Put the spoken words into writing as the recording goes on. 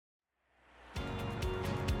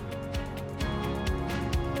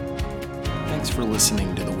for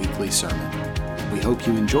listening to the weekly sermon. We hope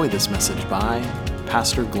you enjoy this message by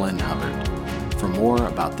Pastor Glenn Hubbart. For more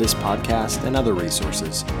about this podcast and other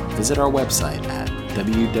resources, visit our website at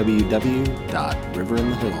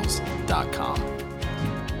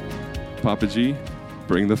www.riverinthehills.com. Papa G,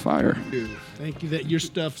 bring the fire. Thank you that your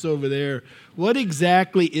stuff's over there. What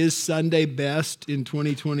exactly is Sunday best in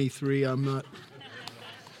 2023? I'm not...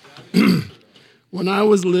 When I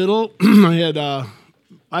was little,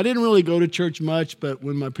 I didn't really go to church much, but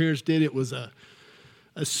when my parents did, it was a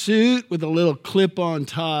suit with a little clip-on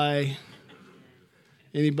tie.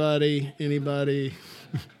 Anybody?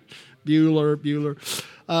 Bueller.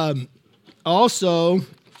 Also,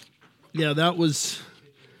 yeah, that was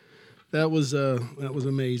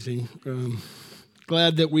amazing.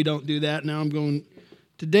 Glad that we don't do that. Now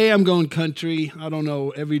today I'm going country. I don't know,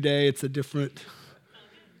 every day it's a different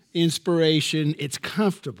inspiration. It's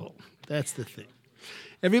comfortable. That's the thing.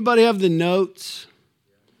 Everybody have the notes?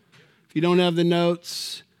 If you don't have the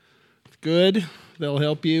notes, it's good. They'll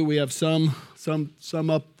help you. We have some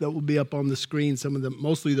up that will be up on the screen.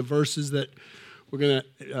 Mostly the verses that we're going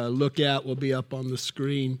to look at will be up on the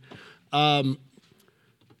screen. Wow,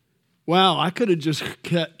 I could have just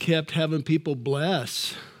kept having people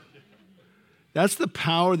bless. That's the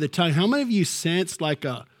power of the tongue. How many of you sensed like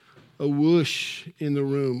a whoosh in the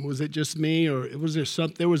room? Was it just me, or was there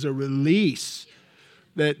something? There was a release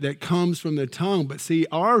that comes from the tongue. But see,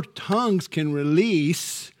 our tongues can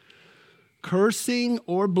release cursing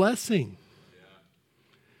or blessing.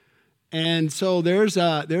 And so there's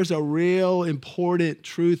a real important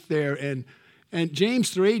truth there. And James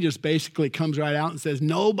 3 just basically comes right out and says,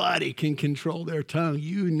 nobody can control their tongue.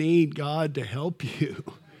 You need God to help you.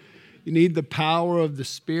 You need the power of the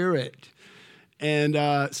Spirit. And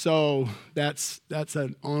so that's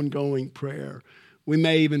an ongoing prayer. We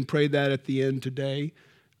may even pray that at the end today.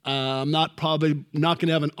 I'm probably not going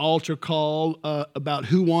to have an altar call about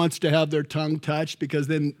who wants to have their tongue touched, because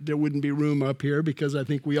then there wouldn't be room up here, because I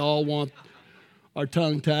think we all want our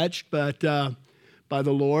tongue touched, but by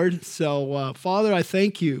the Lord. So, Father, I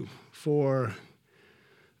thank you for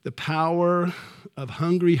the power of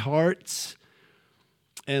hungry hearts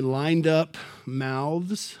and lined up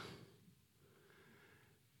mouths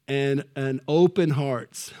and open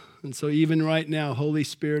hearts. And so even right now, Holy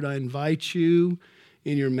Spirit, I invite you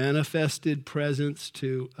in your manifested presence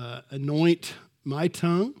to anoint my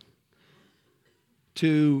tongue,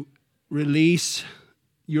 to release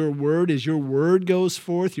your word as your word goes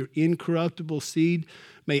forth, your incorruptible seed.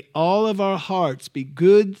 May all of our hearts be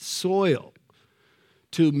good soil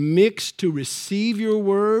to receive your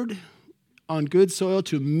word on good soil,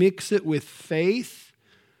 to mix it with faith,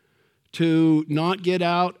 to not get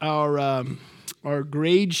out our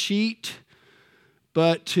grade sheet,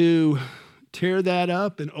 but to tear that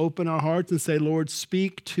up and open our hearts and say, Lord,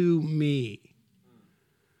 speak to me.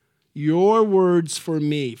 Your words for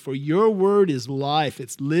me. For your word is life.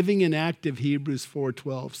 It's living and active, Hebrews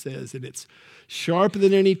 4:12 says, and it's sharper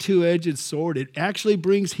than any two-edged sword. It actually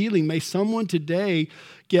brings healing. May someone today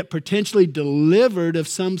get potentially delivered of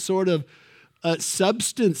some sort of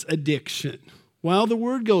substance addiction while the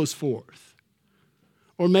word goes forth.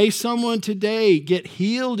 Or may someone today get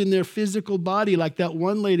healed in their physical body, like that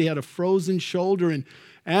one lady had a frozen shoulder, and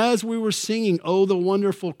as we were singing, "Oh, the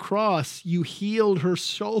Wonderful Cross," you healed her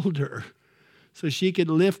shoulder so she could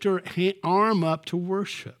lift her arm up to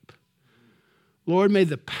worship. Lord, may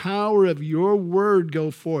the power of your word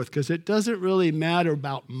go forth, because it doesn't really matter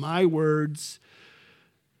about my words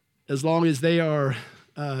as long as they are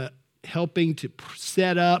helping to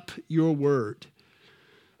set up your word.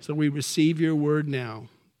 So we receive your word now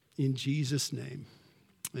in Jesus' name.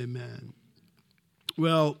 Amen.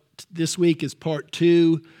 Well, this week is part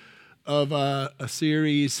 2 of a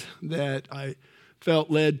series that I felt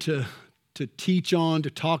led to teach on, to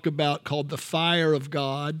talk about, called The Fire of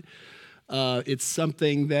God. It's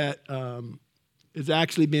something that has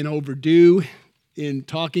actually been overdue in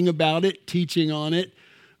talking about it, teaching on it,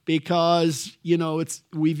 because,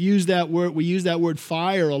 we use that word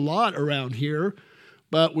fire a lot around here,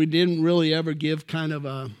 but we didn't really ever give kind of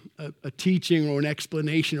a teaching or an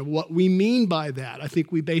explanation of what we mean by that. I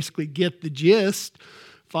think we basically get the gist.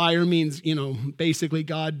 Fire means, basically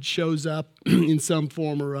God shows up in some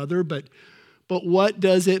form or other, but what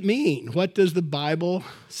does it mean? What does the Bible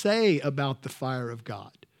say about the fire of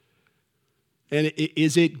God? And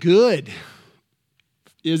is it good?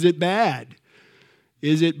 Is it bad?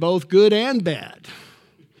 Is it both good and bad?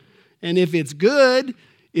 And if it's good,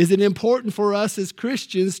 is it important for us as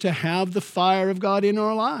Christians to have the fire of God in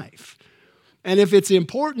our life? And if it's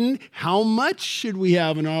important, how much should we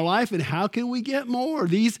have in our life and how can we get more?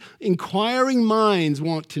 These inquiring minds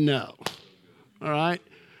want to know. All right?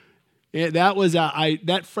 Yeah,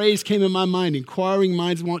 that phrase came in my mind, inquiring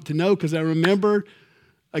minds want to know, because I remember,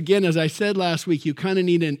 again, as I said last week, you kind of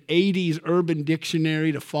need an 80s urban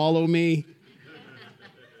dictionary to follow me.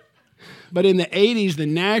 But in the 80s, the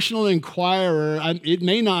National Enquirer, it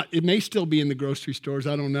may still be in the grocery stores,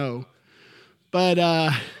 I don't know. But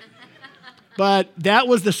that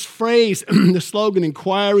was the phrase, the slogan,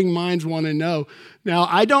 inquiring minds want to know. Now,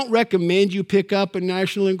 I don't recommend you pick up a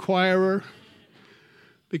National Enquirer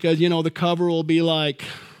because, the cover will be like,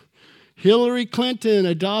 Hillary Clinton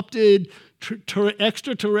adopted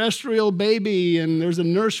extraterrestrial baby, and there's a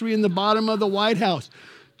nursery in the bottom of the White House.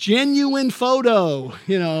 Genuine photo,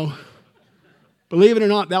 Believe it or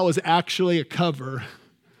not, that was actually a cover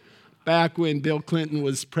back when Bill Clinton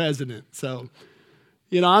was president. So,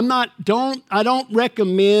 I don't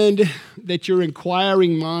recommend that your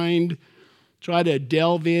inquiring mind try to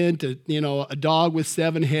delve into, a dog with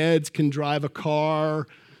 7 heads can drive a car,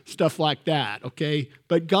 stuff like that, okay?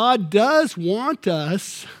 But God does want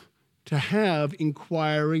us to have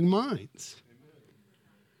inquiring minds.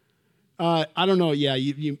 I don't know,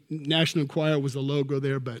 National Enquirer was the logo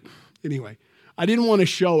there, but anyway. I didn't want to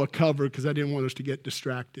show a cover because I didn't want us to get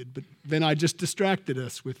distracted, but then I just distracted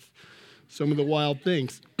us with some of the wild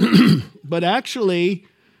things. But actually,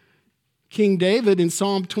 King David in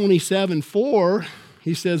Psalm 27:4,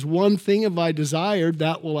 he says, "One thing have I desired,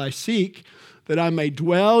 that will I seek, that I may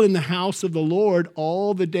dwell in the house of the Lord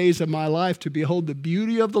all the days of my life, to behold the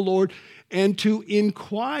beauty of the Lord and to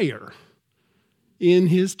inquire in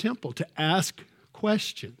his temple," to ask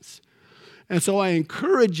questions. And so I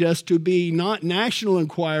encourage us to be not national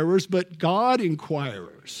inquirers, but God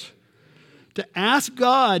inquirers. To ask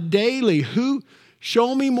God daily,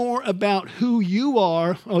 show me more about who you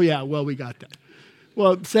are. Oh yeah, well, we got that.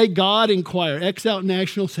 Well, say God inquire. X out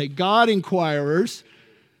national, say God inquirers,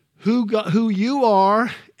 who you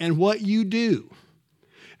are and what you do.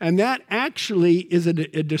 And that actually is a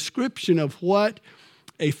description of what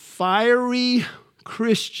a fiery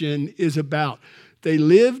Christian is about. They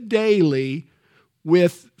live daily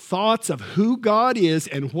with thoughts of who God is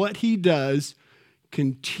and what he does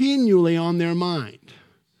continually on their mind.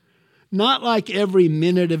 Not like every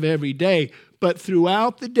minute of every day, but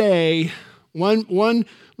throughout the day. One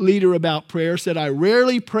leader about prayer said, "I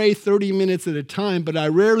rarely pray 30 minutes at a time, but I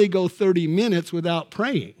rarely go 30 minutes without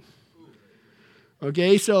praying."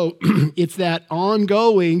 Okay, so it's that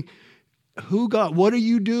ongoing, who God, what are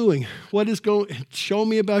you doing? Show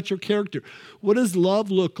me about your character. What does love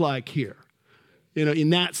look like here?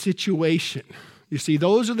 In that situation. You see,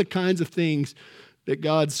 those are the kinds of things that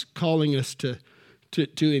God's calling us to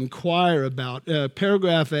inquire about.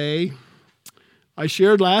 Paragraph A, I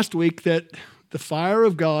shared last week that the fire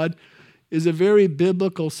of God is a very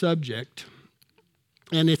biblical subject,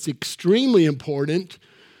 and it's extremely important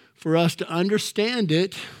for us to understand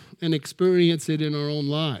it and experience it in our own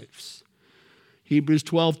lives. Hebrews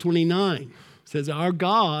 12:29 says, "Our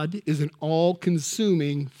God is an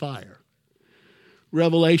all-consuming fire."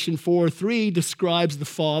 Revelation 4:3 describes the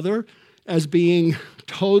Father as being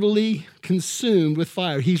totally consumed with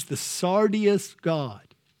fire. He's the sardius God.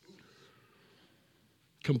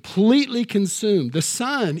 Completely consumed. The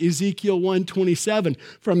Son, Ezekiel 1:27,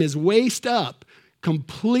 from his waist up,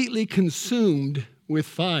 completely consumed with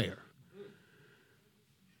fire.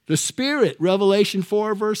 The Spirit, Revelation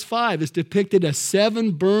 4, verse 5, is depicted as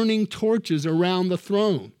 7 burning torches around the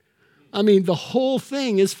throne. I mean, the whole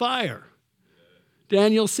thing is fire.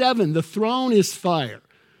 Daniel 7, the throne is fire.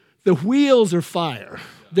 The wheels are fire.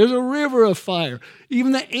 There's a river of fire.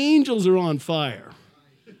 Even the angels are on fire.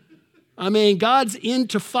 I mean, God's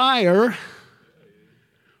into fire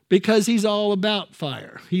because he's all about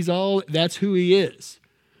fire. That's who he is.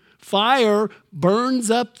 Fire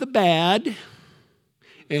burns up the bad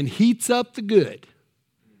and heats up the good.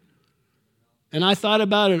 And I thought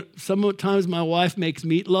about it. Sometimes my wife makes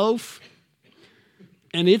meatloaf,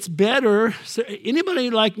 and it's better. So anybody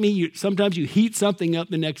like me, sometimes you heat something up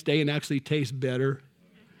the next day and actually tastes better.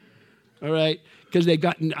 All right? Because they've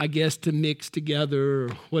gotten, I guess, to mix together or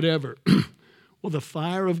whatever. Well, the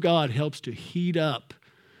fire of God helps to heat up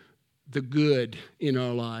the good in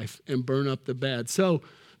our life and burn up the bad. So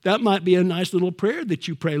that might be a nice little prayer that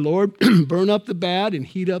you pray, Lord, burn up the bad and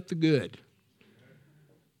heat up the good.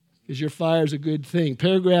 Because your fire is a good thing.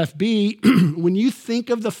 Paragraph B, when you think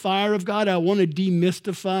of the fire of God, I want to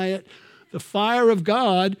demystify it. The fire of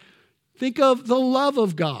God, think of the love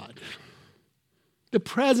of God, the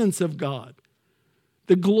presence of God,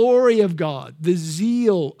 the glory of God, the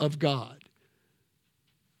zeal of God.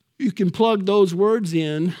 you can plug those words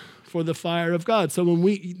in for the fire of God. So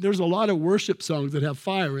there's a lot of worship songs that have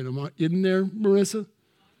fire in them, isn't there, Marissa?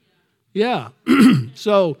 Yeah.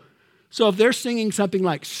 So if they're singing something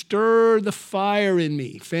like, stir the fire in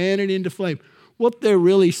me, fan it into flame, what they're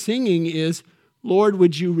really singing is, Lord,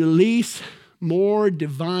 would you release more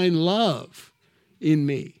divine love in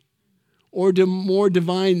me, or more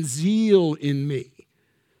divine zeal in me?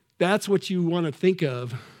 That's what you want to think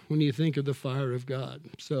of when you think of the fire of God.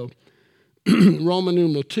 So Roman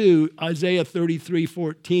numeral 2, Isaiah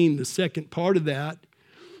 33:14, the second part of that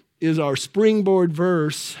is our springboard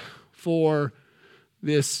verse for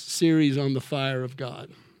this series on the fire of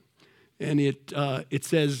God. And it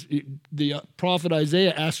says, the prophet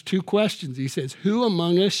Isaiah asks two questions. He says, who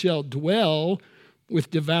among us shall dwell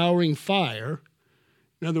with devouring fire?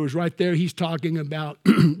 In other words, right there, he's talking about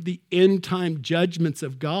the end-time judgments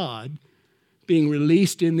of God being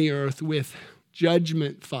released in the earth with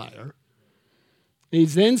judgment fire. And he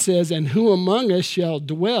then says, and who among us shall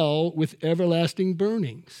dwell with everlasting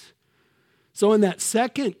burnings? So in that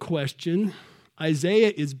second question,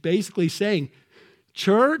 Isaiah is basically saying,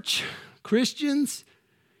 church, Christians,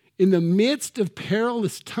 in the midst of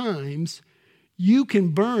perilous times, you can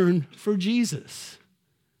burn for Jesus.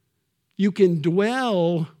 You can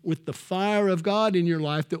dwell with the fire of God in your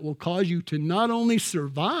life that will cause you to not only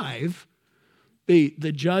survive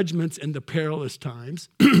the judgments and the perilous times,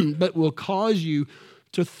 but will cause you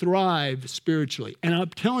to thrive spiritually. And I'm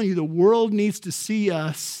telling you, the world needs to see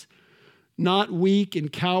us not weak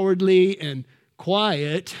and cowardly and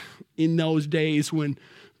quiet in those days when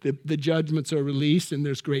the judgments are released and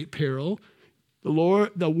there's great peril.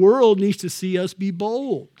 The world needs to see us be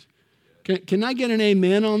bold. Can I get an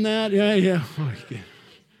amen on that? Yeah. Okay.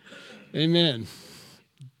 Amen.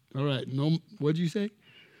 All right. No, what'd you say?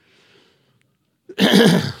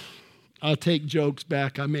 I'll take jokes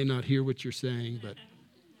back. I may not hear what you're saying, but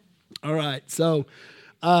all right. So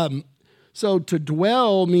to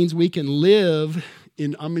dwell means we can live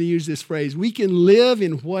in, I'm going to use this phrase, we can live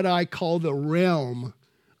in what I call the realm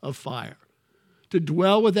of fire. To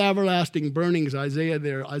dwell with everlasting burnings, Isaiah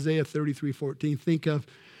 33:14. Think of,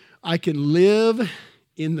 I can live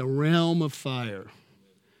in the realm of fire.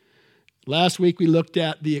 Last week we looked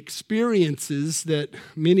at the experiences that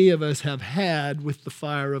many of us have had with the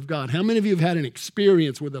fire of God. How many of you have had an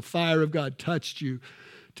experience where the fire of God touched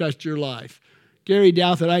your life? Gary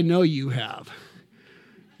Douthit, I know you have.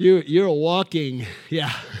 You're a walking,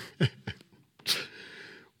 yeah.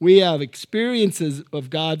 We have experiences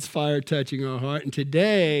of God's fire touching our heart. And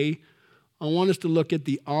today, I want us to look at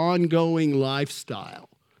the ongoing lifestyle.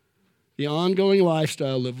 The ongoing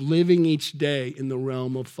lifestyle of living each day in the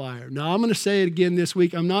realm of fire. Now, I'm going to say it again this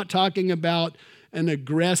week. I'm not talking about an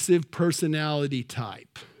aggressive personality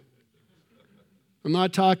type. I'm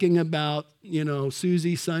not talking about,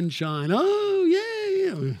 Susie Sunshine. Oh,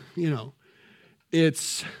 yeah.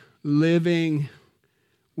 It's living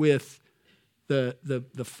with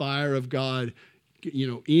the fire of God,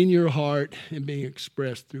 in your heart and being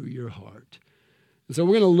expressed through your heart. And so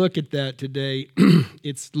we're going to look at that today.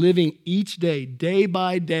 It's living each day, day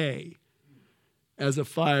by day, as a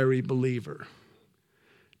fiery believer.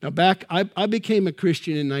 Now I became a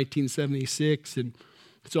Christian in 1976, and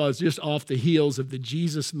so I was just off the heels of the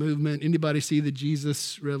Jesus movement. Anybody see the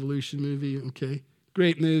Jesus Revolution movie? Okay.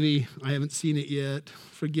 Great movie. I haven't seen it yet.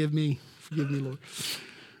 Forgive me, Lord.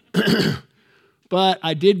 But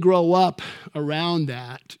I did grow up around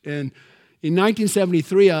that. And in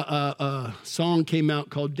 1973, a song came out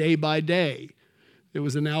called Day by Day. There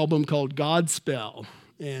was an album called Godspell.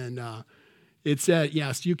 And it said,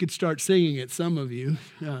 yes, you could start singing it, some of you.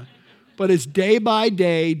 But it's day by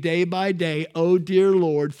day, oh dear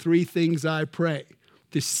Lord, three things I pray.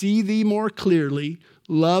 To see thee more clearly,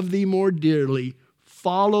 love thee more dearly,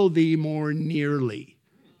 follow thee more nearly.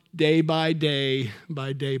 Day by day,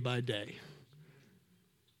 by day by day.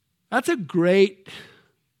 That's a great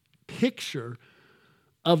picture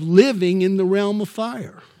of living in the realm of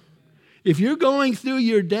fire. If you're going through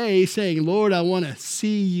your day saying, Lord, I want to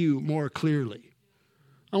see you more clearly.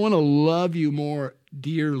 I want to love you more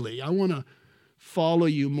dearly. I want to follow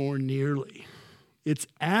you more nearly. It's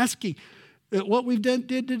asking, what we did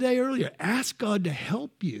today earlier, ask God to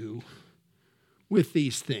help you with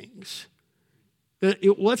these things.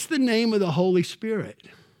 What's the name of the Holy Spirit?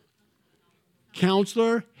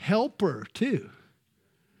 Counselor, helper, too.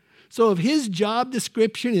 So if his job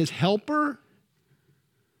description is helper,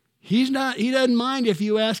 he doesn't mind if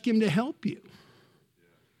you ask him to help you.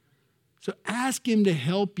 So ask him to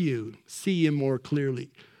help you see him more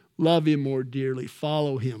clearly, love him more dearly,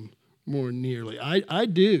 follow him more nearly. I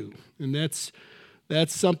do, and that's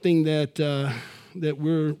That's something that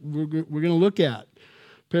we're going to look at.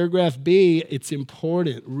 Paragraph B, it's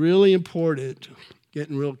important, really important,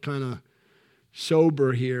 getting real kind of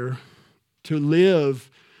sober here, to live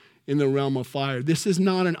in the realm of fire. This is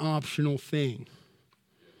not an optional thing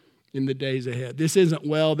in the days ahead. This isn't,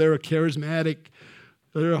 well, they're a charismatic,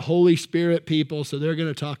 they're a Holy Spirit people, so they're going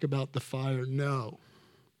to talk about the fire. No.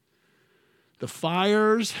 The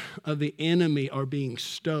fires of the enemy are being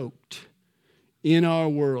stoked in our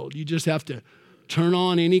world. You just have to turn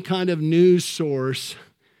on any kind of news source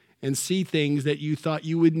and see things that you thought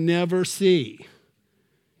you would never see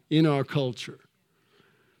in our culture.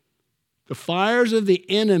 The fires of the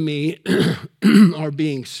enemy are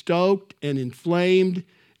being stoked and inflamed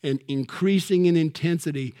and increasing in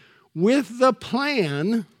intensity with the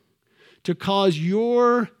plan to cause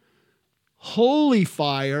your holy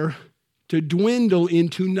fire to dwindle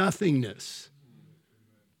into nothingness.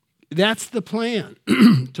 That's the plan,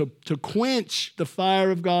 to quench the fire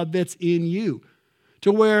of God that's in you,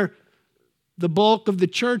 to where the bulk of the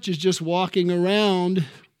church is just walking around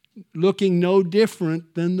looking no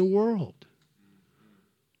different than the world.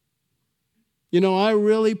 You know, I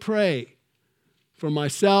really pray for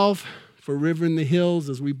myself, for River in the Hills,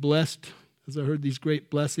 as I heard these great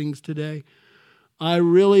blessings today. I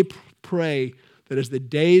really pray that as the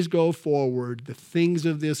days go forward, the things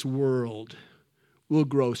of this world will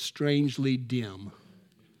grow strangely dim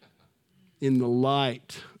in the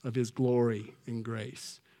light of His glory and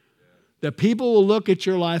grace. That people will look at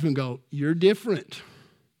your life and go, you're different.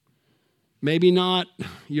 Maybe not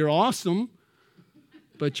you're awesome,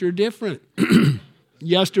 but you're different.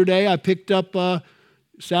 Yesterday, I picked up,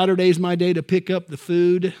 Saturday's my day to pick up the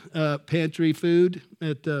food, pantry food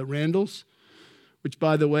at Randall's, which,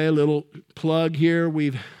 by the way, a little plug here,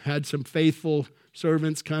 we've had some faithful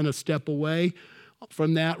servants kind of step away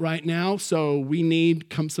from that right now, so we need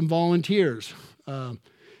some volunteers,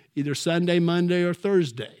 either Sunday, Monday, or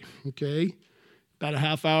Thursday, okay? About a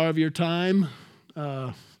half hour of your time.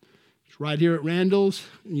 It's right here at Randall's,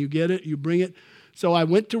 and you get it, you bring it. So I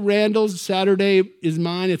went to Randall's. Saturday is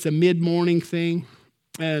mine. It's a mid-morning thing,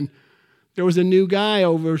 and there was a new guy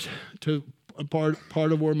over to a part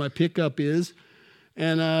of where my pickup is,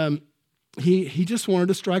 and he just wanted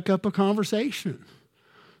to strike up a conversation.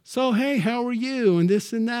 So, hey, how are you? And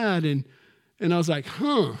this and that. And I was like,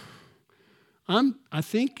 I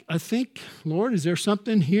think, Lord, is there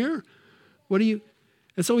something here? What do you?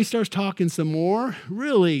 And so he starts talking some more.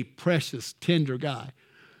 Really precious, tender guy.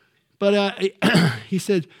 But he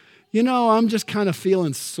said, you know, I'm just kind of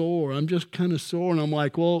feeling sore. I'm just kind of sore. And I'm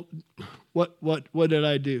like, well, what did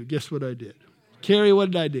I do? Guess what I did? Carrie, what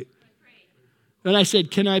did I do? And I said,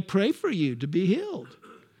 can I pray for you to be healed?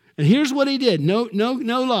 And here's what he did. No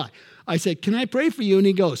lie. I said, can I pray for you? And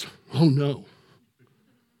he goes, oh, no.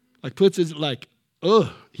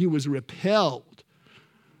 He was repelled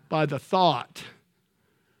by the thought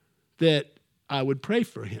that I would pray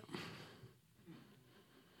for him.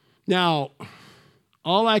 Now,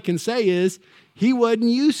 all I can say is he wasn't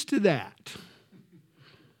used to that.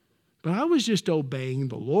 But I was just obeying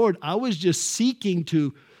the Lord. I was just seeking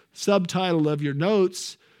to, subtitle of your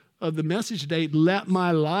notes of the message today, let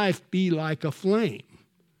my life be like a flame.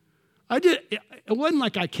 It wasn't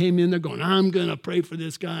like I came in there going, I'm going to pray for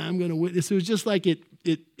this guy. I'm going to witness. It was just like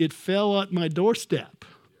it fell at my doorstep.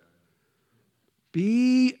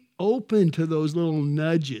 Be open to those little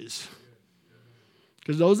nudges.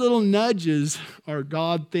 Because those little nudges are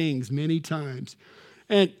God things many times.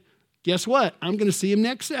 And guess what? I'm going to see him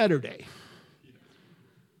next Saturday.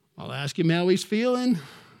 I'll ask him how he's feeling.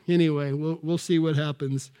 Anyway, we'll see what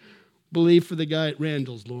happens. Believe for the guy at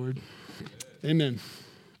Randall's, Lord. Amen.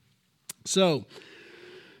 So,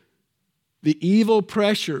 the evil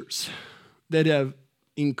pressures that have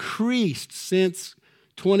increased since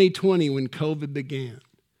 2020 when COVID began.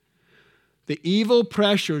 The evil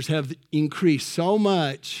pressures have increased so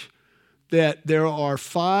much that there are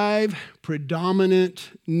 5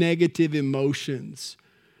 predominant negative emotions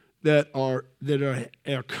that are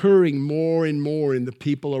occurring more and more in the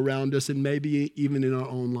people around us and maybe even in our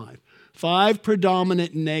own life. 5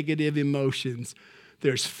 predominant negative emotions.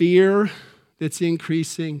 There's fear that's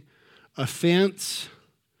increasing, offense,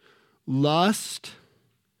 lust,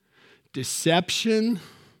 deception,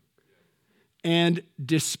 and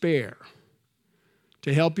despair.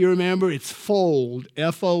 To help you remember, it's fold,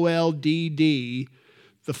 F-O-L-D-D.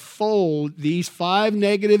 The fold, these 5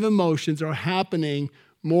 negative emotions are happening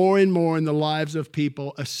more and more in the lives of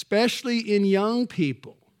people, especially in young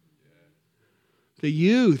people. The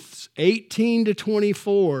youths, 18 to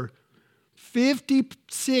 24,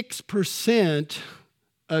 56%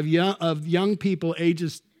 of young people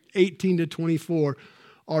ages 18 to 24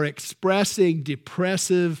 are expressing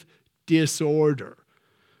depressive disorder.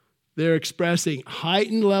 They're expressing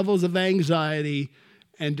heightened levels of anxiety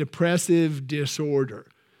and depressive disorder.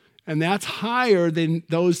 And that's higher than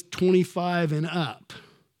those 25 and up.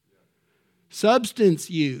 Substance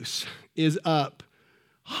use is up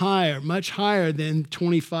higher, much higher than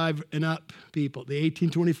 25 and up people, the 18,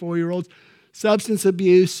 24-year-olds. Substance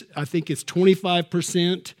abuse, I think it's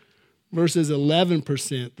 25% versus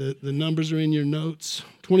 11%. The numbers are in your notes.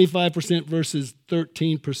 25% versus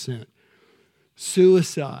 13%.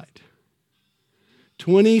 Suicide.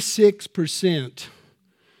 26%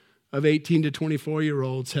 of 18 to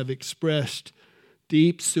 24-year-olds have expressed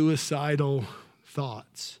deep suicidal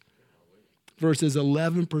thoughts versus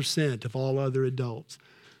 11% of all other adults.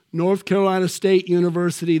 North Carolina State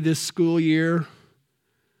University this school year,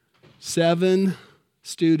 7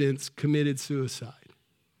 students committed suicide.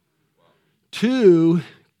 2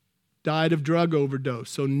 died of drug overdose.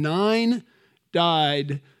 So 9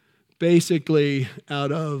 died basically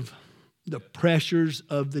out of the pressures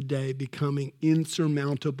of the day becoming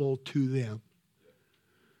insurmountable to them.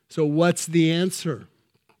 So what's the answer?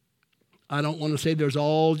 I don't want to say there's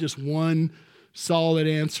all just one solid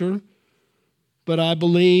answer, but I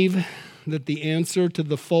believe that the answer to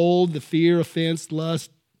the fold, the fear, offense,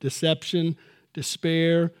 lust, deception,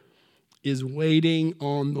 despair, is waiting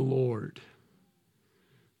on the Lord.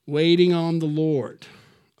 Waiting on the Lord.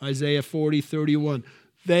 Isaiah 40:31.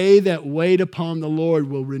 They that wait upon the Lord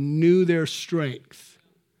will renew their strength.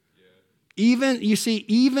 Even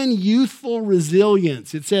youthful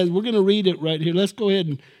resilience. It says, we're going to read it right here. Let's go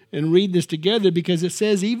ahead and read this together, because it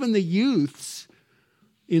says even the youths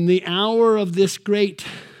in the hour of this great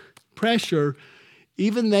pressure,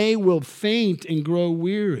 even they will faint and grow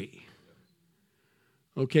weary.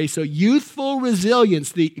 Okay, so youthful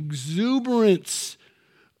resilience, the exuberance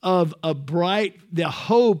of the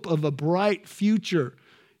hope of a bright future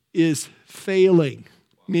is failing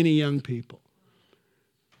many young people.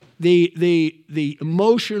 The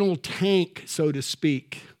emotional tank, so to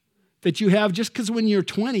speak, that you have just because when you're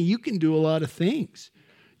 20, you can do a lot of things.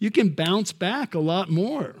 You can bounce back a lot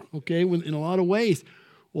more, okay, in a lot of ways.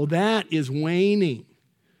 Well, that is waning.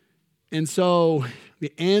 And so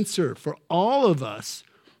the answer for all of us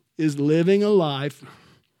is living a life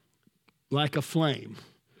like a flame.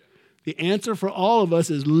 The answer for all of us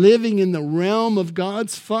is living in the realm of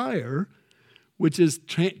God's fire, which is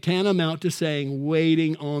tantamount to saying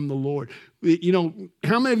waiting on the Lord. You know,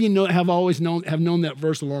 how many of you have known that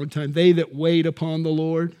verse a long time? They that wait upon the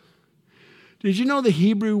Lord. Did you know the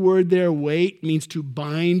Hebrew word there, wait, means to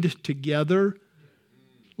bind together,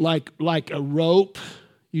 like a rope?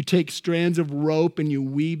 You take strands of rope and you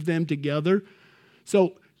weave them together.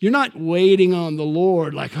 So you're not waiting on the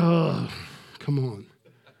Lord like, oh, come on.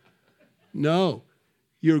 No,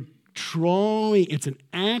 you're drawing. It's an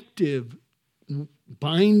active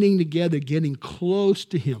binding together, getting close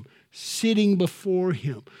to Him, sitting before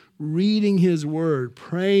Him, reading His Word,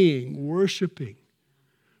 praying, worshiping,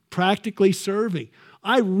 practically serving.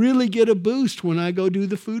 I really get a boost when I go do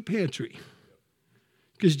the food pantry.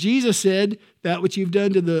 Because Jesus said, that which you've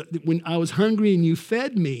done when I was hungry and you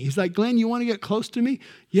fed me. He's like, Glenn, you want to get close to me?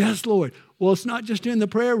 Yes, Lord. Well, it's not just in the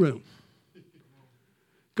prayer room.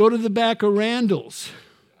 Go to the back of Randall's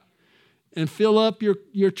and fill up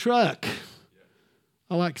your truck.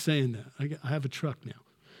 I like saying that. I have a truck now.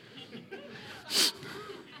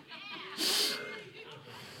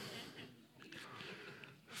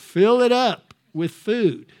 Fill it up with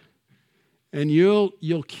food, and you're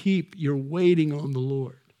waiting on the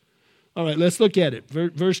Lord. All right, let's look at it.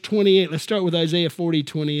 Verse 28. Let's start with Isaiah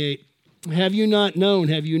 40:28. Have you not known,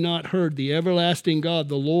 have you not heard, the everlasting God,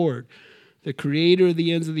 the Lord, the creator of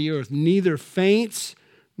the ends of the earth, neither faints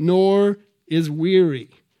nor is weary.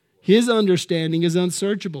 His understanding is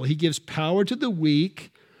unsearchable. He gives power to the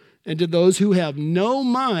weak, and to those who have no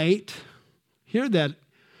might, hear that,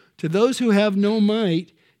 to those who have no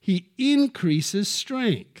might, He increases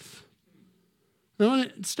strength. Now, I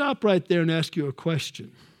want to stop right there and ask you a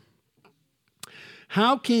question.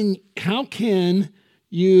 How can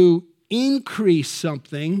you increase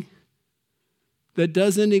something that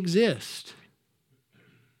doesn't exist?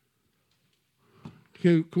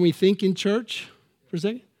 Can we think in church for a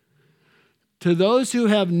second? To those who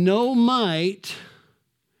have no might,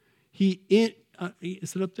 is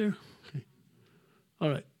it up there? Okay. All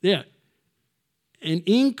right, yeah. And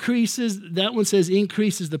increases, that one says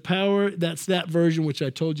increases the power. That's that version, which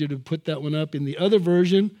I told you to put that one up. In the other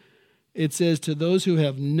version, it says to those who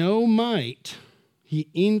have no might, He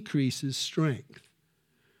increases strength.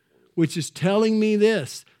 which is telling me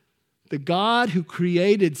this: the God who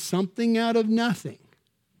created something out of nothing,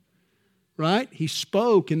 right? He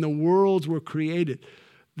spoke and the worlds were created.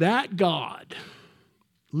 That God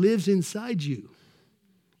lives inside you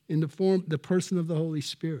in the person of the Holy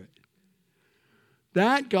Spirit.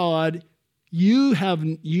 That God, you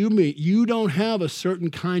don't have a certain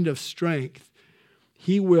kind of strength.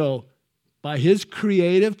 He will, by his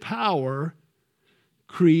creative power,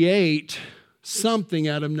 create something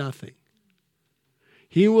out of nothing.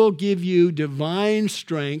 He will give you divine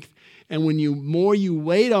strength, and when more you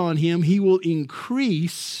wait on him, he will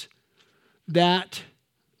increase that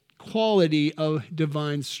quality of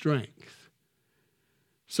divine strength.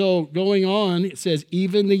 So going on, it says,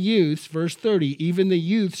 even the youths, verse 30, even the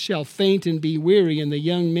youths shall faint and be weary, and the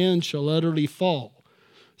young men shall utterly fall.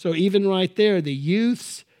 So even right there, the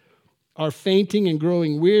youths are fainting and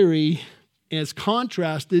growing weary, as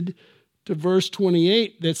contrasted to verse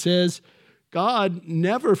 28 that says, God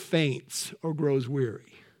never faints or grows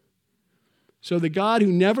weary. So the God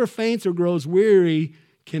who never faints or grows weary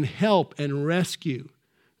can help and rescue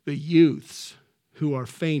the youths who are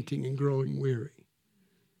fainting and growing weary.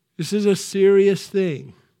 This is a serious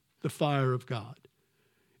thing, the fire of God.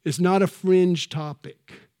 It's not a fringe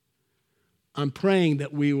topic. I'm praying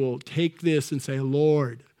that we will take this and say,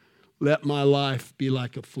 Lord, let my life be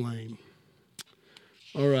like a flame.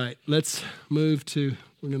 All right, let's move to,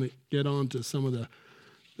 we're going to get on to some of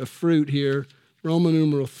the fruit here. Roman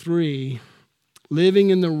numeral 3, living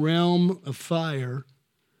in the realm of fire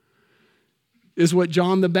is what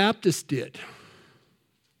John the Baptist did.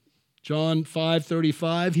 John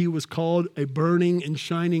 5:35, he was called a burning and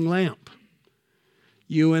shining lamp.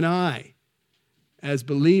 You and I, as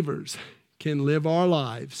believers, can live our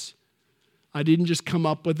lives. I didn't just come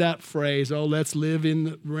up with that phrase, let's live in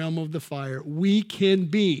the realm of the fire. We can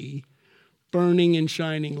be burning and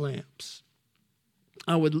shining lamps.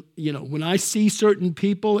 When I see certain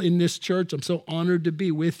people in this church, I'm so honored to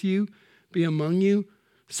be with you, be among you.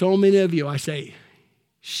 So many of you, I say,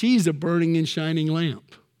 she's a burning and shining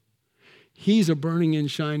lamp. He's a burning and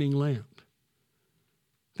shining lamp.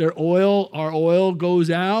 Our oil goes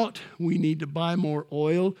out. We need to buy more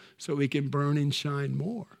oil so we can burn and shine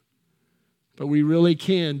more. But we really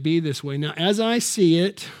can be this way. Now, as I see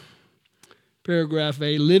it, paragraph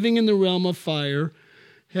A, living in the realm of fire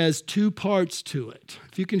has two parts to it.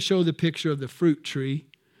 If you can show the picture of the fruit tree,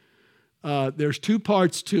 there's two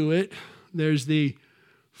parts to it. There's the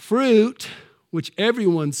fruit, which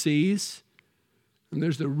everyone sees, and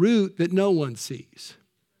there's the root that no one sees.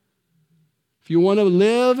 If you want to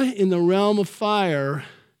live in the realm of fire,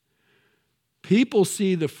 people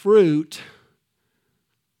see the fruit,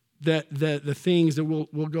 that the things that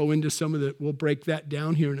we'll go into some of we'll break that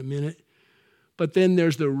down here in a minute. But then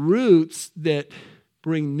there's the roots that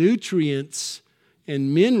bring nutrients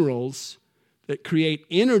and minerals that create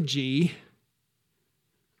energy,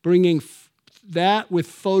 bringing that with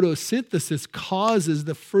photosynthesis causes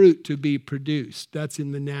the fruit to be produced. That's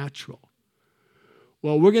in the natural.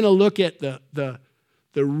 Well, we're going to look at the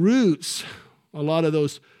roots, a lot of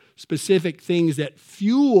those specific things that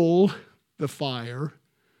fuel the fire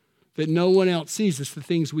that no one else sees. It's the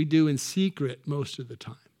things we do in secret most of the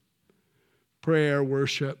time. Prayer,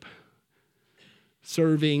 worship,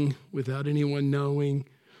 serving without anyone knowing.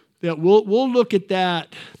 That we'll look at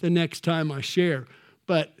that the next time I share.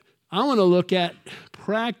 But I want to look at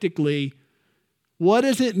practically, what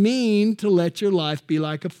does it mean to let your life be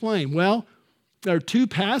like a flame? Well, there are two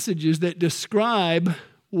passages that describe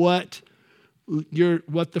what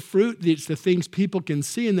the fruit, it's the things people can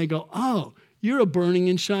see, and they go, oh, you're a burning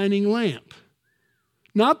and shining lamp.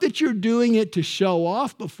 Not that you're doing it to show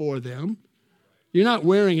off before them. You're not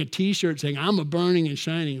wearing a t-shirt saying, I'm a burning and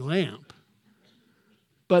shining lamp.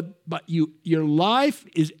 But your life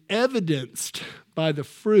is evidenced by the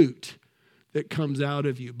fruit that comes out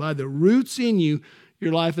of you. By the roots in you,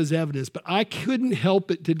 your life is evidenced. But I couldn't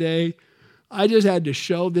help it today. I just had to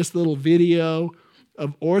show this little video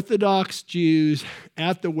of Orthodox Jews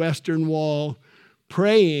at the Western Wall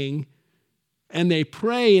praying, and they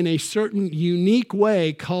pray in a certain unique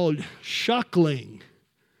way called shuckling.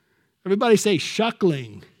 Everybody say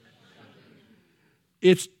shuckling.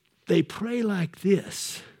 They pray like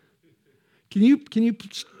this. Can you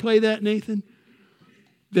play that, Nathan?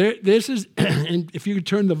 This is, and if you could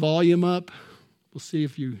turn the volume up, we'll see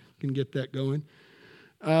if you can get that going.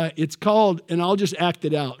 It's called, and I'll just act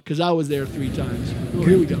it out because I was there 3 times. Oh,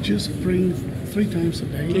 here we go. Just bring 3 times a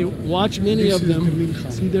day. Okay, watch many of them.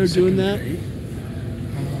 See, they're doing that.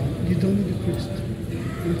 You don't need a priest.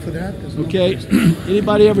 And for that, there's okay. No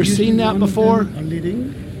Anybody ever seen that before? Are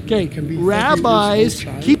leading, Okay, It can be rabbis,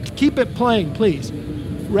 30 years old keep it playing, please.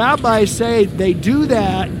 Rabbis say they do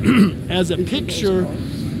that as a picture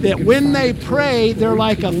that when they pray, they're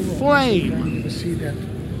like a flame. You see that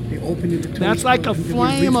they open it. That's like a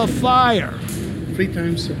flame of fire. 3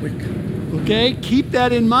 times a week. Okay, keep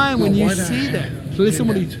that in mind when Now, you why see the- that. So listen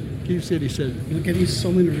what that? he said. We're getting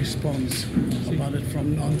so many response about it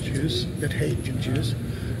from non-Jews that hate Jews,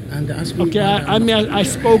 and they ask me. Okay, why they're not I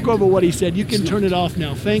spoke over what he said. You can It's turn not. it off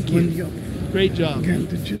now. Thank When you. you Great job. again,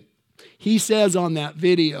 the Jew, He says on that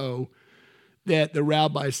video that the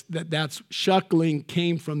rabbis, that's shuckling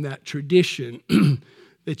came from that tradition,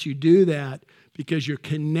 that you do that because you're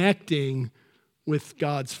connecting with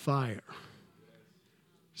God's fire.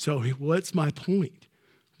 So what's my point?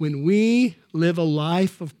 When we live a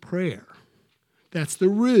life of prayer, that's the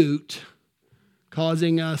root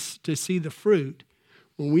causing us to see the fruit.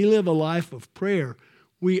 When we live a life of prayer,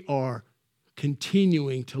 we are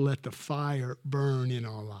continuing to let the fire burn in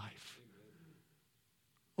our life.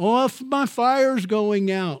 Oh, if my fire's going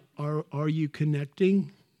out, are you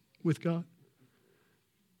connecting with God?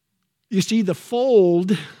 You see,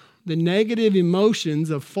 the negative emotions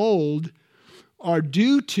of fold are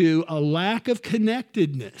due to a lack of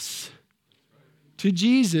connectedness to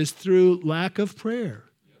Jesus through lack of prayer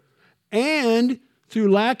and through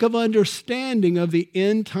lack of understanding of the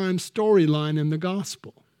end time storyline in the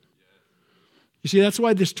gospel. You see, that's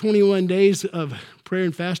why this 21 days of prayer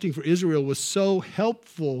and fasting for Israel was so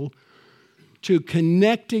helpful to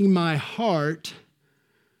connecting my heart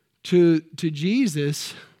to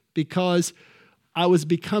Jesus, because I was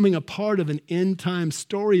becoming a part of an end time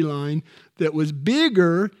storyline that was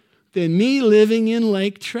bigger than me living in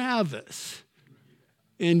Lake Travis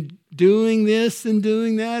and doing this and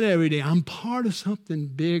doing that every day. I'm part of something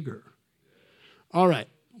bigger. All right,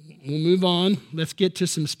 we'll move on. Let's get to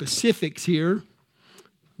some specifics here.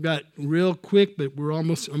 Got real quick, but I'm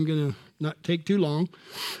going to not take too long.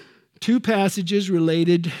 2 passages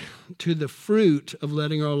related to the fruit of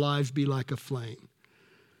letting our lives be like a flame.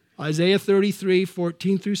 Isaiah 33,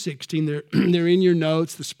 14 through 16, they're in your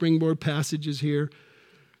notes, the springboard passages here.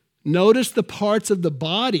 Notice the parts of the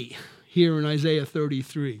body here in Isaiah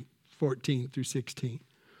 33, 14 through 16.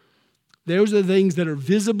 Those are the things that are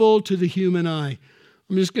visible to the human eye.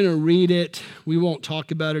 I'm just going to read it. We won't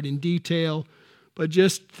talk about it in detail, but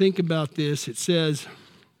just think about this. It says,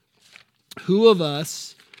 who of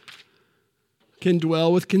us can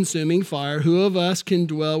dwell with consuming fire? Who of us can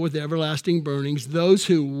dwell with everlasting burnings? Those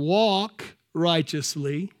who walk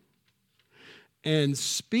righteously and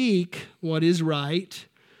speak what is right,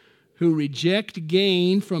 who reject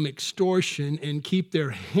gain from extortion and keep their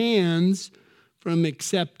hands from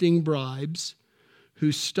accepting bribes,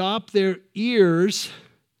 who stop their ears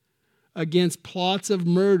against plots of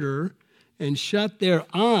murder and shut their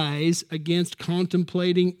eyes against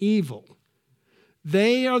contemplating evil.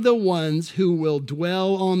 They are the ones who will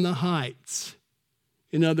dwell on the heights.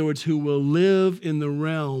 In other words, who will live in the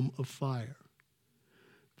realm of fire.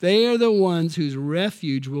 They are the ones whose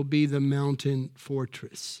refuge will be the mountain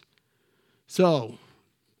fortress. So,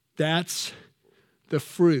 that's the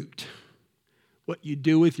fruit. What you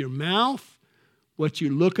do with your mouth, what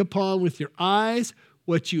you look upon with your eyes,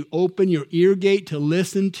 what you open your ear gate to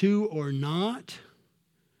listen to or not.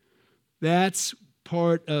 That's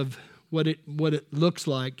part of what it looks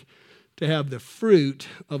like to have the fruit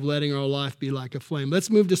of letting our life be like a flame. Let's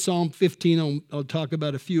move to Psalm 15. I'll talk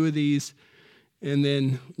about a few of these, and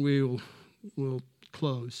then we'll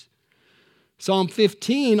close. Psalm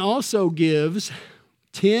 15 also gives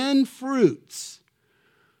 10 fruits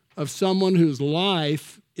of someone whose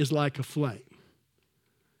life is like a flame.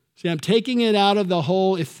 See, I'm taking it out of the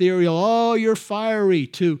whole ethereal, oh, you're fiery,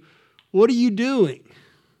 to what are you doing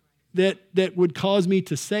that would cause me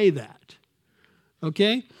to say that?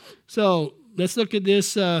 Okay? So let's look at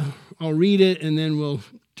this. I'll read it, and then we'll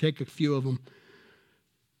take a few of them.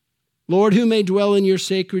 Lord, who may dwell in your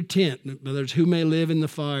sacred tent? In other words, who may live in the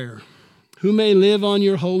fire? Who may live on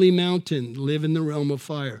your holy mountain, live in the realm of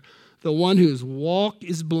fire? The one whose walk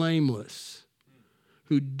is blameless,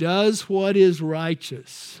 who does what is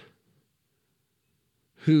righteous,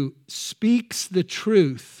 who speaks the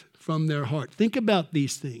truth from their heart. Think about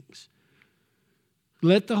these things.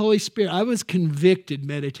 Let the Holy Spirit, I was convicted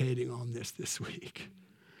meditating on this week.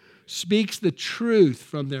 Speaks the truth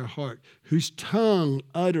from their heart, whose tongue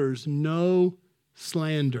utters no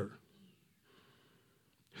slander,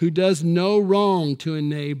 who does no wrong to a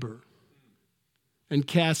neighbor and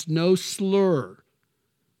casts no slur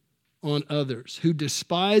on others, who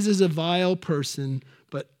despises a vile person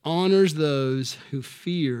but honors those who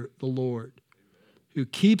fear the Lord, who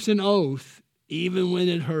keeps an oath even when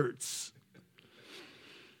it hurts,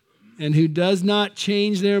 and who does not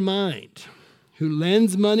change their mind, who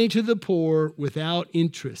lends money to the poor without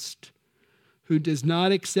interest, who does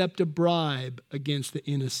not accept a bribe against the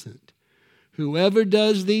innocent. Whoever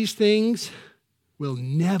does these things will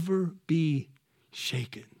never be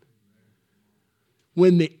shaken.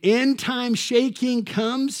 When the end time shaking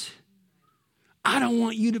comes, I don't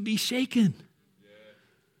want you to be shaken.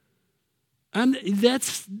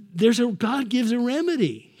 God gives a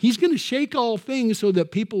remedy. He's going to shake all things so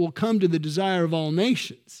that people will come to the desire of all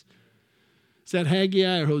nations. Is that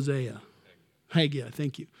Haggai or Hosea? Haggai,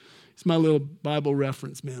 thank you. It's my little Bible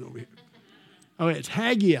reference man over here. Okay, it's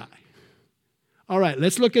Haggai. All right,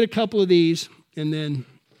 let's look at a couple of these, and then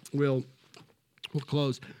we'll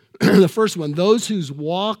close. The first one, those whose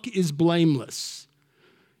walk is blameless.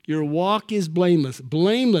 Your walk is blameless.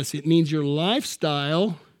 Blameless, it means your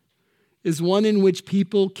lifestyle is one in which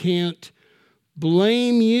people can't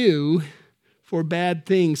blame you for bad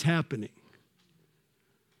things happening.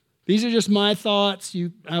 These are just my thoughts.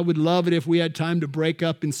 I would love it if we had time to break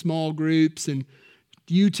up in small groups and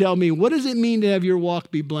you tell me, what does it mean to have your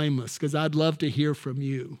walk be blameless? Because I'd love to hear from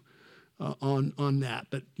you on that.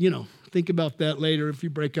 But, think about that later if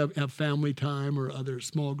you break up, have family time or other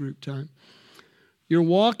small group time. Your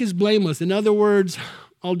walk is blameless. In other words,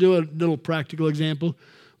 I'll do a little practical example.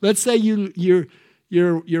 Let's say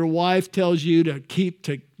your wife tells you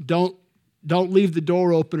don't leave the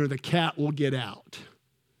door open or the cat will get out.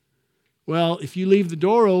 Well, if you leave the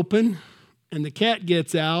door open and the cat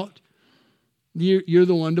gets out, you're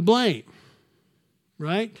the one to blame,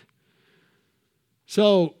 right?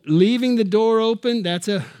 So leaving the door open, that's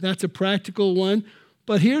a practical one.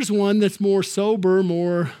 But here's one that's more sober,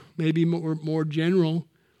 maybe more general.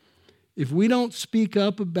 If we don't speak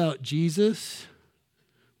up about Jesus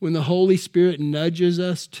when the Holy Spirit nudges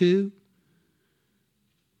us to,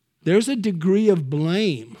 there's a degree of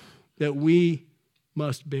blame that we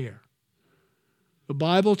must bear. The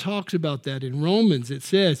Bible talks about that in Romans. It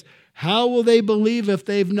says, how will they believe if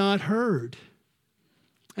they've not heard?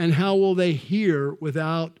 And how will they hear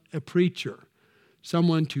without a preacher,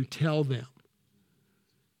 someone to tell them?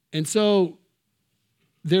 And so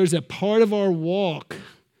there's a part of our walk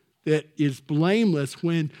that is blameless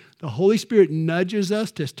when the Holy Spirit nudges us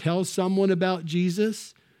to tell someone about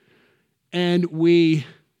Jesus and we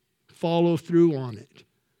follow through on it,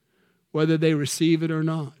 whether they receive it or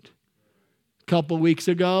not. A couple weeks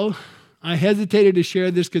ago, I hesitated to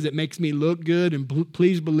share this because it makes me look good, and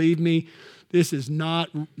please believe me, this is not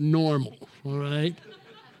normal, all right?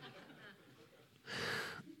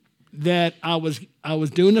 That I was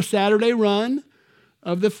doing a Saturday run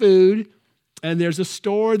of the food, and there's a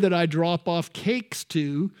store that I drop off cakes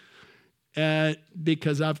to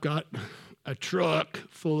because I've got a truck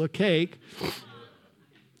full of cake.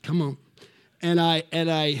 Come on. And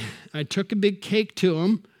I took a big cake to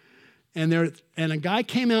them, and a guy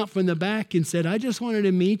came out from the back and said, I just wanted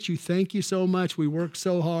to meet you. Thank you so much. We worked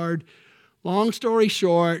so hard. Long story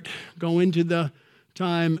short, go into the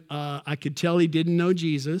time, I could tell he didn't know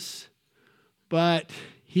Jesus, but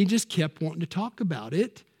he just kept wanting to talk about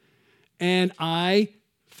it. And I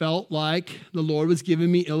felt like the Lord was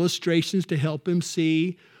giving me illustrations to help him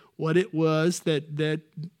see what it was that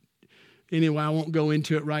anyway, I won't go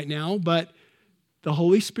into it right now, but the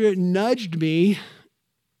Holy Spirit nudged me.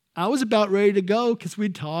 I was about ready to go because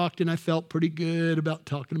we'd talked and I felt pretty good about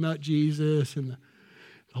talking about Jesus. And the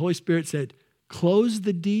Holy Spirit said, close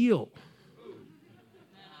the deal.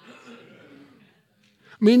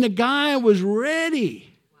 I mean, the guy was ready.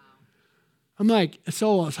 I'm like,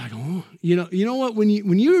 so I was like, oh, you know what? When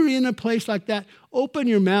you're in a place like that, open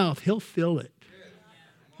your mouth. He'll fill it.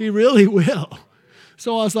 He really will.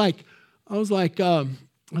 So I was like, well,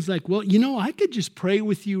 I could just pray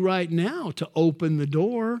with you right now to open the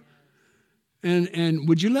door. And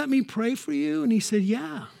would you let me pray for you? And he said,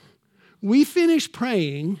 yeah. We finished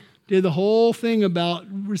praying, did the whole thing about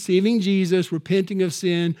receiving Jesus, repenting of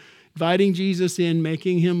sin, inviting Jesus in,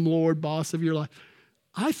 making him Lord, boss of your life.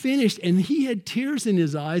 I finished, and he had tears in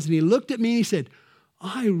his eyes, and he looked at me and he said,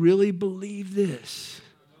 I really believe this.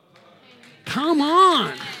 Come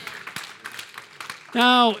on.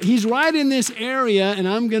 Now, he's right in this area, and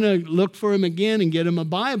I'm going to look for him again and get him a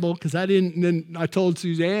Bible, because I didn't. And then I told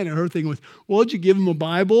Suzanne, and her thing was, well, did you give him a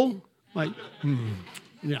Bible? Like,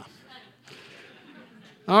 yeah.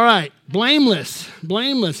 All right, blameless.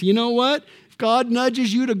 You know what? If God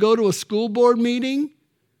nudges you to go to a school board meeting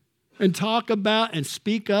and talk about and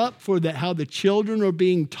speak up for how the children are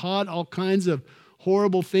being taught all kinds of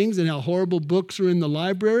horrible things and how horrible books are in the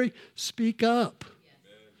library, speak up.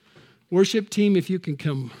 Worship team, if you can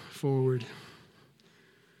come forward.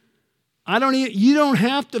 You don't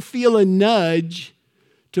have to feel a nudge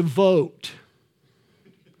to vote.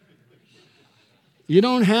 You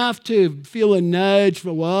don't have to feel a nudge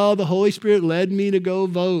for, well, the Holy Spirit led me to go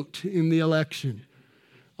vote in the election.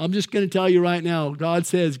 I'm just going to tell you right now, God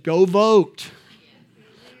says, go vote.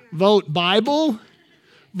 Vote Bible.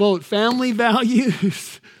 Vote family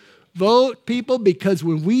values. Vote people, because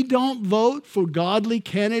when we don't vote for godly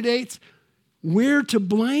candidates, we're to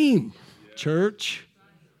blame, church.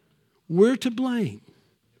 We're to blame.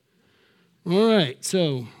 All right,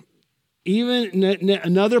 so even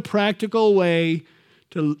another practical way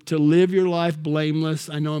to live your life blameless.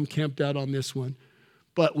 I know I'm camped out on this one.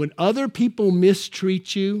 But when other people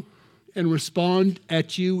mistreat you and respond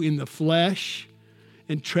at you in the flesh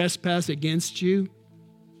and trespass against you,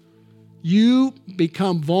 you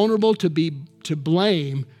become vulnerable to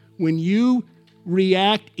blame when you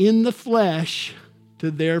react in the flesh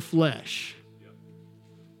to their flesh.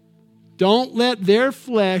 Don't let their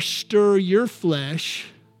flesh stir your flesh.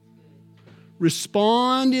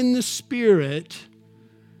 Respond in the Spirit.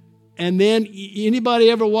 And then,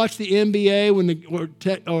 anybody ever watch the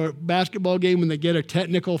NBA or basketball game when they get a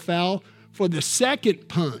technical foul? For the second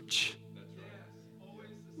punch.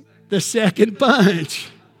 The second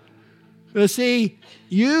punch. But see,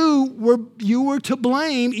 you were to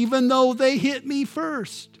blame even though they hit me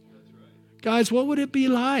first. Guys, what would it be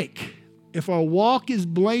like if our walk is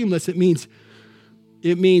blameless? It means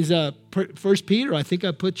 1 Peter, I think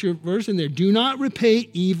I put your verse in there. Do not repay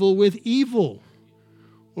evil with evil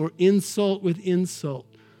or insult with insult.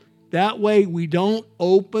 That way we don't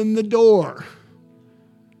open the door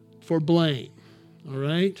for blame. All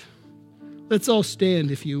right? Let's all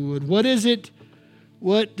stand if you would. What is it?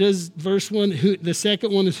 What does verse 1, the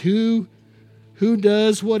second one is who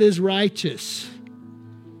does what is righteous?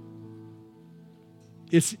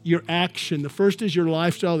 It's your action. The first is your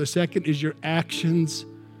lifestyle. The second is your actions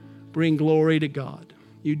bring glory to God.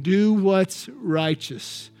 You do what's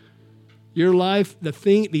righteous. Your life,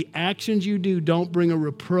 the actions you do don't bring a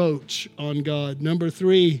reproach on God. Number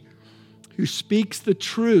 3, who speaks the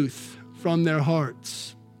truth from their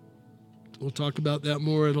hearts. We'll talk about that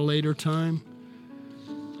more at a later time.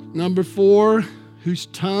 Number 4, whose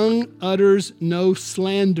tongue utters no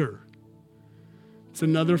slander. It's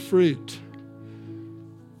another fruit.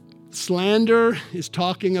 Slander is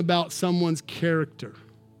talking about someone's character.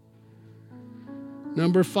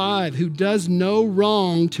 Number 5, who does no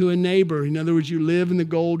wrong to a neighbor. In other words, you live in the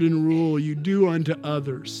golden rule. You do unto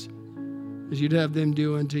others as you'd have them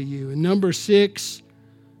do unto you. And number 6,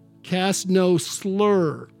 cast no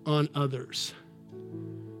slur on others.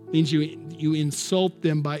 Means you insult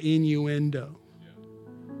them by innuendo.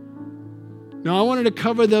 Now, I wanted to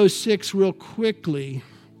cover those 6 real quickly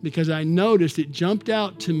because I noticed it jumped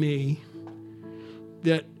out to me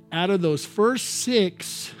that out of those first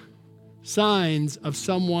 6 signs of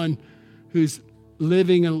someone who's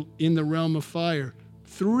living in the realm of fire,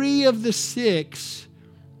 3 of the 6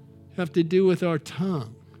 have to do with our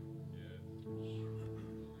tongue.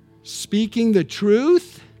 Speaking the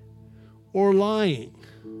truth or lying.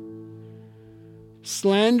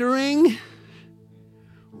 Slandering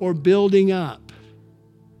or building up.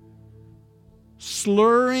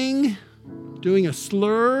 Slurring, doing a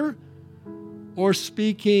slur, or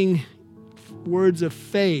speaking words of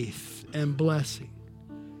faith and blessing.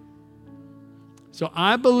 So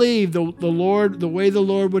I believe the way the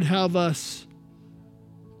Lord would have us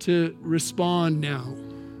to respond now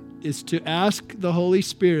is to ask the Holy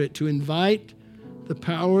Spirit, to invite the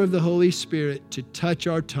power of the Holy Spirit to touch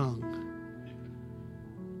our tongue.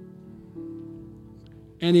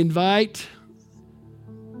 And invite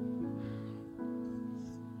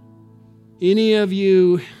any of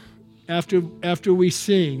you, after we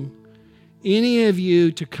sing, any of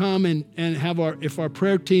you to come and have if our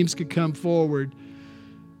prayer teams could come forward,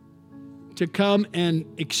 to come and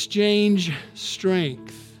exchange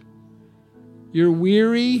strength. You're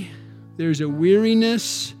weary. There's a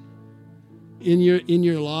weariness in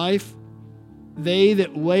your life. They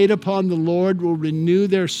that wait upon the Lord will renew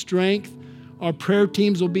their strength. Our prayer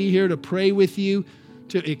teams will be here to pray with you,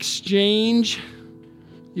 to exchange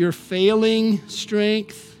your failing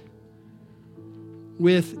strength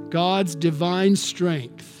with God's divine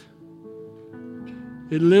strength.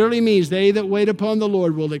 It literally means they that wait upon the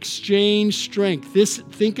Lord will exchange strength.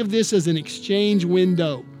 Think of this as an exchange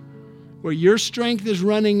window where your strength is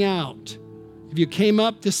running out. If you came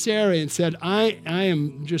up to Sarah and said, I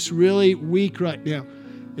am just really weak right now,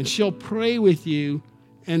 and she'll pray with you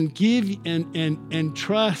and give and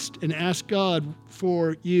trust and ask God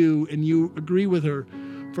for you, and you agree with her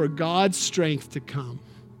for God's strength to come,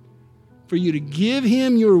 for you to give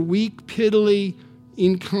him your weak, piddly,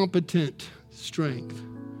 incompetent strength,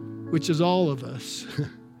 which is all of us,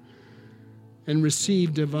 and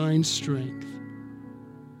receive divine strength.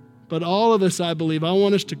 But all of us, I believe, I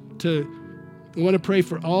want us I want to pray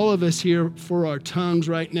for all of us here for our tongues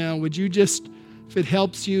right now. Would you just, if it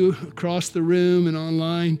helps you across the room and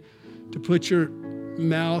online, to put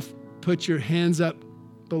your hands up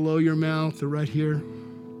below your mouth or right here.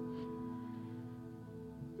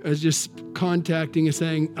 I was just contacting and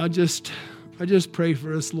saying, I just pray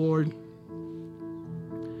for us, Lord.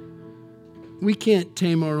 We can't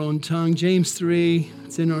tame our own tongue. James 3,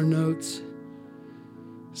 it's in our notes,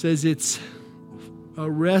 says it's a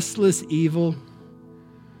restless evil.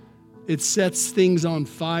 It sets things on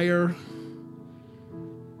fire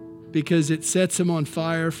because it sets them on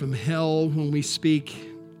fire from hell when we speak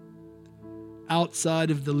outside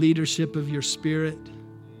of the leadership of your Spirit.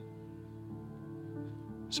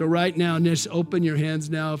 So right now, just open your hands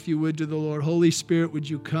now, if you would, to the Lord. Holy Spirit, would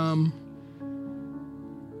you come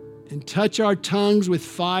and touch our tongues with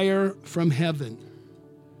fire from heaven?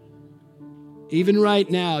 Even right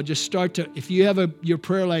now, just start to, if you have your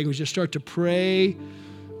prayer language, just start to pray.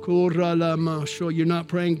 You're not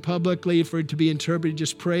praying publicly for it to be interpreted.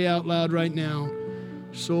 Just pray out loud right now.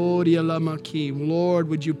 Lord,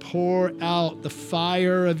 would you pour out the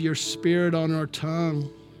fire of your Spirit on our tongue?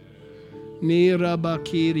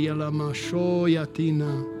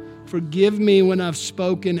 Forgive me when I've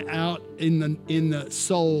spoken out in the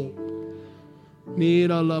soul.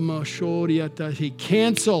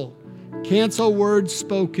 Cancel words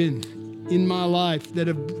spoken in my life that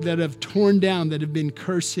have torn down, that have been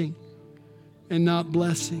cursing and not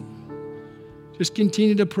blessing. Just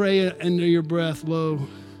continue to pray under your breath low.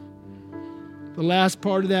 The last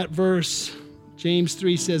part of that verse, James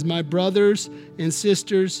 3 says, my brothers and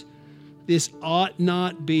sisters, this ought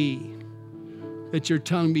not be that your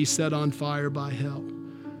tongue be set on fire by hell.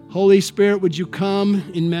 Holy Spirit, would you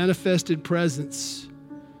come in manifested presence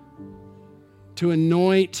to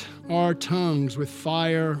anoint our tongues with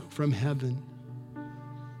fire from heaven?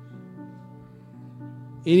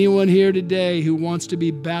 Anyone here today who wants to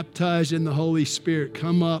be baptized in the Holy Spirit,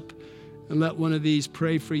 come up and let one of these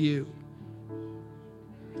pray for you.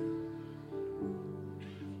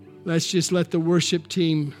 Let's just let the worship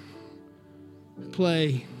team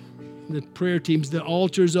play. The prayer teams, the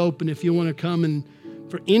altar's open if you want to come and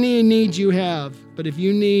for any needs you have. But if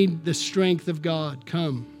you need the strength of God,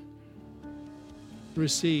 come.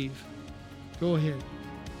 Receive. Go ahead.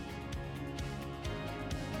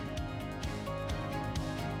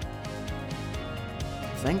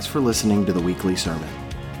 Thanks for listening to the weekly sermon.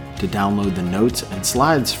 To download the notes and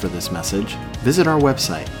slides for this message, visit our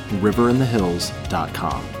website,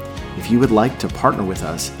 riverinthehills.com. If you would like to partner with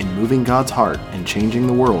us in moving God's heart and changing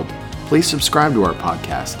the world, please subscribe to our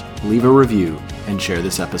podcast, leave a review, and share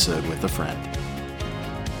this episode with a friend.